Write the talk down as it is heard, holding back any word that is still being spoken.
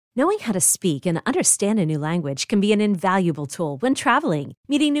Knowing how to speak and understand a new language can be an invaluable tool when traveling,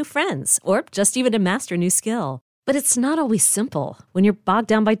 meeting new friends, or just even to master a new skill. But it's not always simple when you're bogged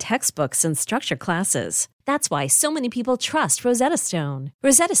down by textbooks and structured classes. That's why so many people trust Rosetta Stone.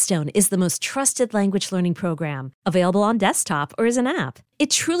 Rosetta Stone is the most trusted language learning program, available on desktop or as an app. It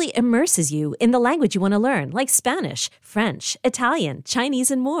truly immerses you in the language you want to learn, like Spanish, French, Italian,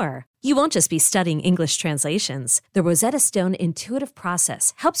 Chinese, and more. You won't just be studying English translations. The Rosetta Stone intuitive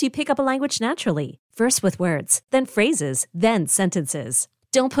process helps you pick up a language naturally, first with words, then phrases, then sentences.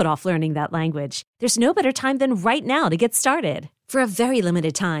 Don't put off learning that language. There's no better time than right now to get started. For a very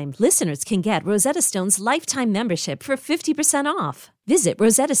limited time, listeners can get Rosetta Stone's lifetime membership for 50% off. Visit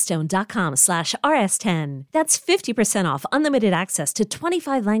rosettastone.com/rs10. That's 50% off unlimited access to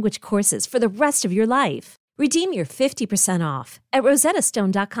 25 language courses for the rest of your life. Redeem your 50% off at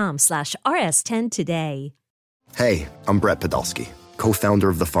rosettastone.com/rs10 today. Hey, I'm Brett Podolsky, co-founder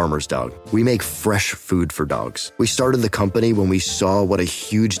of The Farmer's Dog. We make fresh food for dogs. We started the company when we saw what a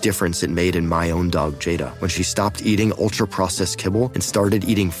huge difference it made in my own dog, Jada, when she stopped eating ultra-processed kibble and started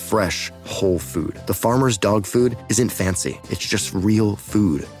eating fresh, whole food. The Farmer's Dog food isn't fancy. It's just real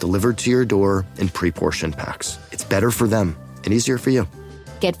food delivered to your door in pre-portioned packs. It's better for them and easier for you.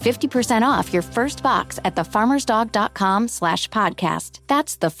 Get 50% off your first box at thefarmersdog.com/podcast.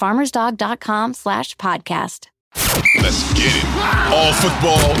 That's thefarmersdog.com/podcast. Let's get it. All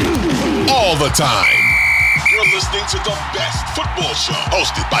football, all the time. You're listening to the best football show,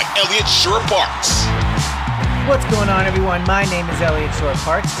 hosted by Elliot Shore-Parks. What's going on, everyone? My name is Elliot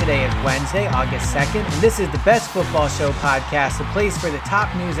Shore-Parks. Today is Wednesday, August 2nd, and this is the Best Football Show podcast, a place for the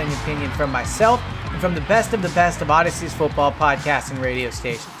top news and opinion from myself and from the best of Odyssey's football podcasts and radio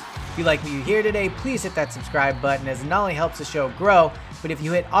stations. If you like what you hear today, please hit that subscribe button, as it not only helps the show grow, but if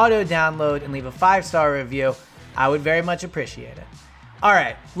you hit auto download and leave a 5-star review, I would very much appreciate it. All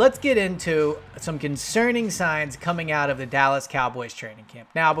right, let's get into some concerning signs coming out of the Dallas Cowboys training camp.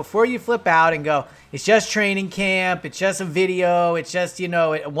 Now, before you flip out and go, it's just training camp, it's just a video, it's just,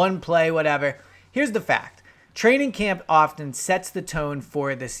 one play, whatever. Here's the fact. Training camp often sets the tone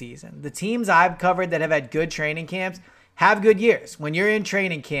for the season. The teams I've covered that have had good training camps have good years. When you're in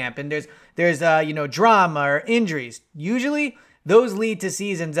training camp and there's drama or injuries, usually those lead to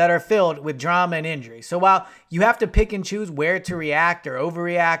seasons that are filled with drama and injury. So while you have to pick and choose where to react or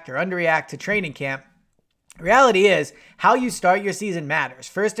overreact or underreact to training camp, reality is how you start your season matters.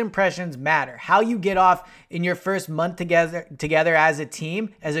 First impressions matter. How you get off in your first month together as a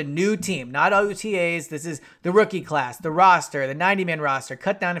team, as a new team, not OTAs. This is the rookie class, the roster, the 90-man roster,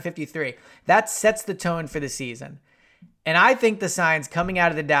 cut down to 53. That sets the tone for the season. And I think the signs coming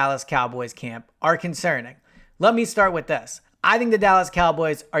out of the Dallas Cowboys camp are concerning. Let me start with this. I think the Dallas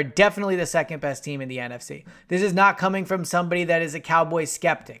Cowboys are definitely the second best team in the NFC. This is not coming from somebody that is a Cowboys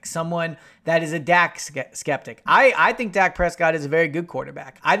skeptic, someone that is a Dak skeptic. I think Dak Prescott is a very good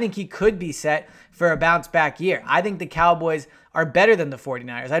quarterback. I think he could be set for a bounce back year. I think the Cowboys are better than the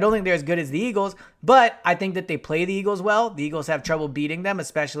 49ers. I don't think they're as good as the Eagles, but I think that they play the Eagles well. The Eagles have trouble beating them,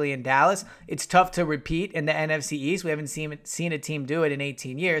 especially in Dallas. It's tough to repeat in the NFC East. We haven't seen a team do it in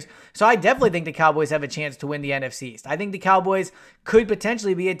 18 years. So I definitely think the Cowboys have a chance to win the NFC East. I think the Cowboys could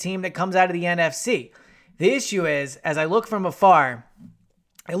potentially be a team that comes out of the NFC. The issue is, as I look from afar,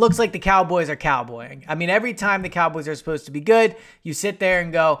 it looks like the Cowboys are cowboying. I mean, every time the Cowboys are supposed to be good, you sit there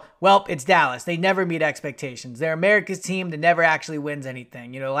and go, well, it's Dallas. They never meet expectations. They're America's team that never actually wins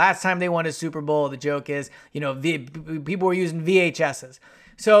anything. Last time they won a Super Bowl, the joke is, people were using VHSs.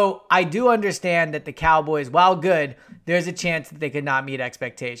 So I do understand that the Cowboys, while good, there's a chance that they could not meet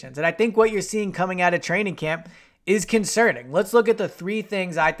expectations. And I think what you're seeing coming out of training camp is concerning. Let's look at the 3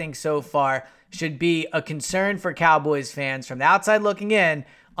 things I think so far should be a concern for Cowboys fans from the outside looking in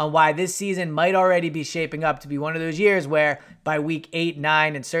on why this season might already be shaping up to be one of those years where by week 8,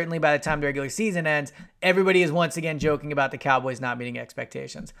 9, and certainly by the time the regular season ends, everybody is once again joking about the Cowboys not meeting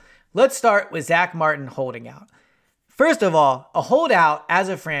expectations. Let's start with Zach Martin holding out. First of all, a holdout as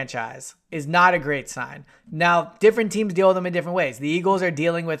a franchise is not a great sign. Now, different teams deal with them in different ways. The Eagles are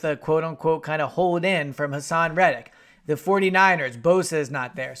dealing with a quote-unquote kind of hold in from Hassan Reddick. The 49ers, Bosa is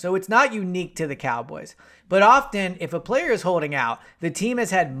not there. So it's not unique to the Cowboys. But often, if a player is holding out, the team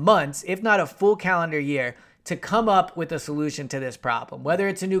has had months, if not a full calendar year, to come up with a solution to this problem. Whether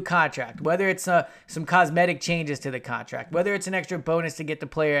it's a new contract, whether it's some cosmetic changes to the contract, whether it's an extra bonus to get the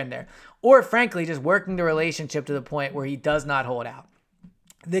player in there, or frankly, just working the relationship to the point where he does not hold out.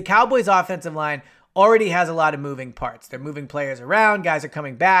 The Cowboys offensive line already has a lot of moving parts. They're moving players around, guys are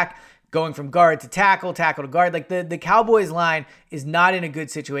coming back, going from guard to tackle to guard. Like the Cowboys line is not in a good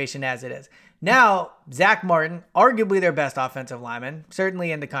situation as it is. Now, Zach Martin, arguably their best offensive lineman,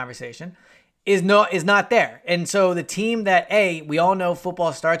 certainly in the conversation, is not there. And so the team that, we all know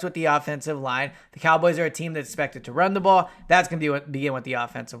football starts with the offensive line. The Cowboys are a team that's expected to run the ball. That's going to begin with the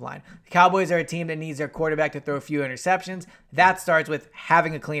offensive line. The Cowboys are a team that needs their quarterback to throw a few interceptions. That starts with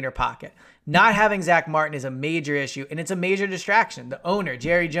having a cleaner pocket. Not having Zach Martin is a major issue, and it's a major distraction. The owner,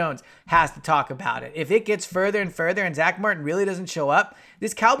 Jerry Jones, has to talk about it. If it gets further and further and Zach Martin really doesn't show up,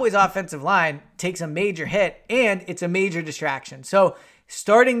 this Cowboys offensive line takes a major hit, and it's a major distraction. So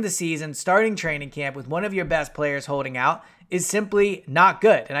starting the season, starting training camp with one of your best players holding out is simply not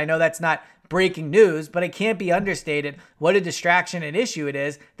good. And I know that's not breaking news, but it can't be understated what a distraction and issue it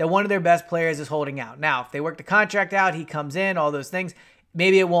is that one of their best players is holding out. Now, if they work the contract out, he comes in, all those things,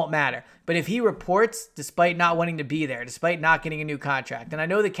 maybe it won't matter. But if he reports despite not wanting to be there, despite not getting a new contract, and I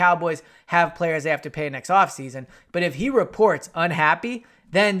know the Cowboys have players they have to pay next offseason, but if he reports unhappy,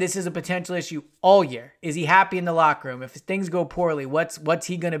 then this is a potential issue all year. Is he happy in the locker room? If things go poorly, what's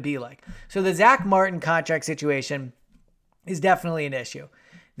he going to be like? So the Zach Martin contract situation is definitely an issue.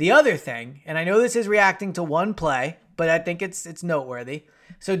 The other thing, and I know this is reacting to one play, but I think it's noteworthy.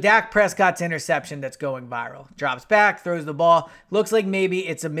 So Dak Prescott's interception that's going viral. Drops back, throws the ball. Looks like maybe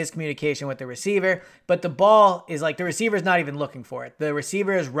it's a miscommunication with the receiver, but the ball is like the receiver's not even looking for it. The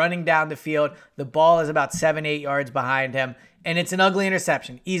receiver is running down the field. The ball is about 7-8 yards behind him, and it's an ugly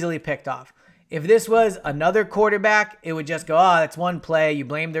interception, easily picked off. If this was another quarterback, it would just go, that's one play. You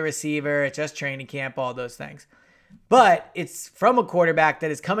blame the receiver. It's just training camp, all those things. But it's from a quarterback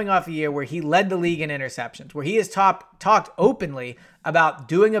that is coming off a year where he led the league in interceptions, where he has talked openly about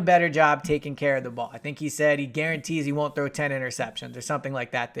doing a better job taking care of the ball. I think he said he guarantees he won't throw 10 interceptions or something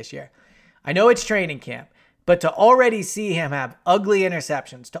like that this year. I know it's training camp, but to already see him have ugly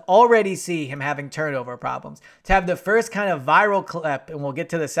interceptions, to already see him having turnover problems, to have the first kind of viral clip, and we'll get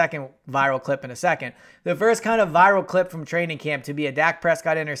to the second viral clip in a second, the first kind of viral clip from training camp to be a Dak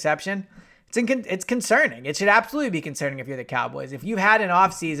Prescott interception, it's concerning. It should absolutely be concerning if you're the Cowboys. If you've had an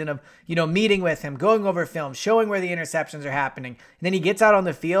offseason of, meeting with him, going over film, showing where the interceptions are happening, and then he gets out on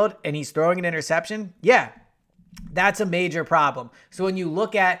the field and he's throwing an interception, that's a major problem. So when you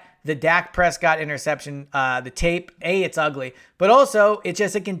look at the Dak Prescott interception, the tape, it's ugly, but also it's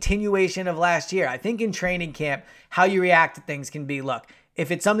just a continuation of last year. I think in training camp, how you react to things can be, look, if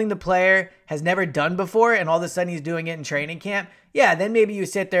it's something the player has never done before and all of a sudden he's doing it in training camp, then maybe you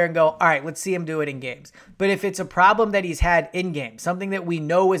sit there and go, all right, let's see him do it in games. But if it's a problem that he's had in games, something that we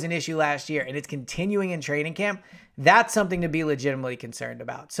know was an issue last year and it's continuing in training camp, that's something to be legitimately concerned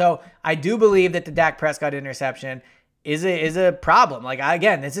about. So I do believe that the Dak Prescott interception is a problem.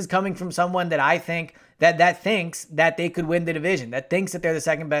 Again, this is coming from someone that I think that thinks that they could win the division, that thinks that they're the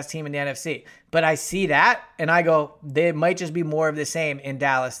second best team in the NFC. But I see that and I go, there might just be more of the same in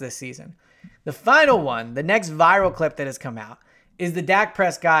Dallas this season. The final one, the next viral clip that has come out, is the Dak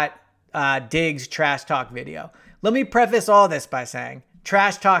Prescott Diggs trash talk video. Let me preface all this by saying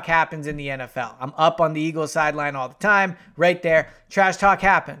trash talk happens in the NFL. I'm up on the Eagles sideline all the time, right there. Trash talk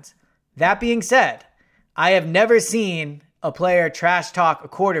happens. That being said, I have never seen a player trash talk a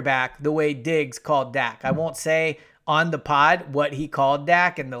quarterback the way Diggs called Dak. I won't say on the pod what he called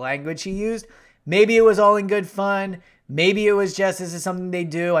Dak and the language he used. Maybe it was all in good fun. Maybe it was just this is something they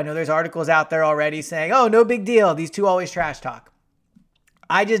do. I know there's articles out there already saying, oh, no big deal. These two always trash talk.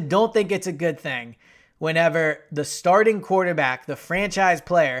 I just don't think it's a good thing whenever the starting quarterback, the franchise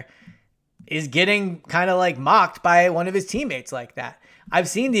player, is getting kind of like mocked by one of his teammates like that. I've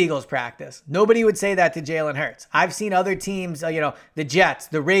seen the Eagles practice. Nobody would say that to Jalen Hurts. I've seen other teams, the Jets,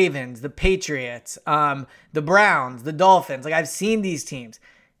 the Ravens, the Patriots, the Browns, the Dolphins. I've seen these teams.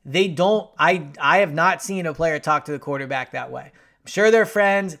 I have not seen a player talk to the quarterback that way. I'm sure they're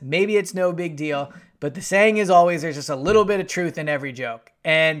friends. Maybe it's no big deal. But the saying is always there's just a little bit of truth in every joke.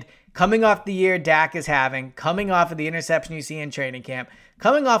 And coming off the year Dak is having, coming off of the interception you see in training camp,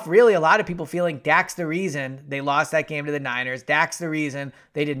 coming off really a lot of people feeling Dak's the reason they lost that game to the Niners. Dak's the reason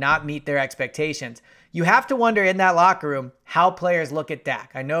they did not meet their expectations. You have to wonder in that locker room how players look at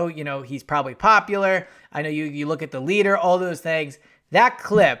Dak. I know, he's probably popular. I know you look at the leader, all those things. That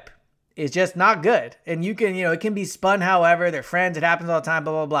clip is just not good. And you can, it can be spun however. They're friends. It happens all the time,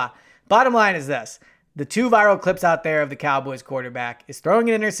 blah, blah, blah. Bottom line is this. The two viral clips out there of the Cowboys quarterback is throwing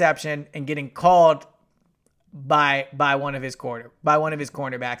an interception and getting called by one of his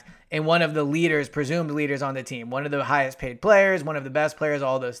cornerbacks and one of the leaders, presumed leaders on the team, one of the highest paid players, one of the best players,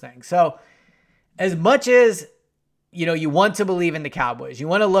 all those things. So as much as you want to believe in the Cowboys, you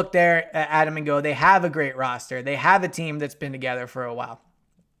want to look there at them and go, they have a great roster. They have a team that's been together for a while.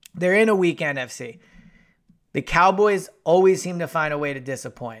 They're in a weak NFC. The Cowboys always seem to find a way to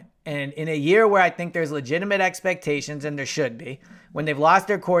disappoint. And in a year where I think there's legitimate expectations, and there should be, when they've lost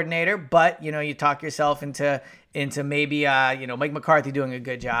their coordinator, but, you talk yourself into maybe, Mike McCarthy doing a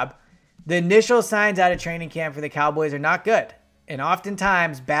good job, the initial signs out of training camp for the Cowboys are not good. And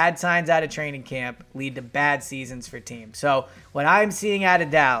oftentimes, bad signs out of training camp lead to bad seasons for teams. So what I'm seeing out of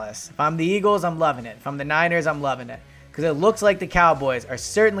Dallas, if I'm the Eagles, I'm loving it. If I'm the Niners, I'm loving it. Because it looks like the Cowboys are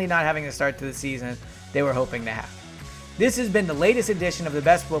certainly not having the start to the season they were hoping to have. This has been the latest edition of the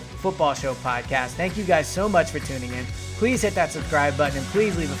Best Football Show podcast. Thank you guys so much for tuning in. Please hit that subscribe button and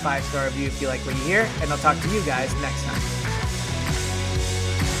please leave a 5-star review if you like what you hear. And I'll talk to you guys next time.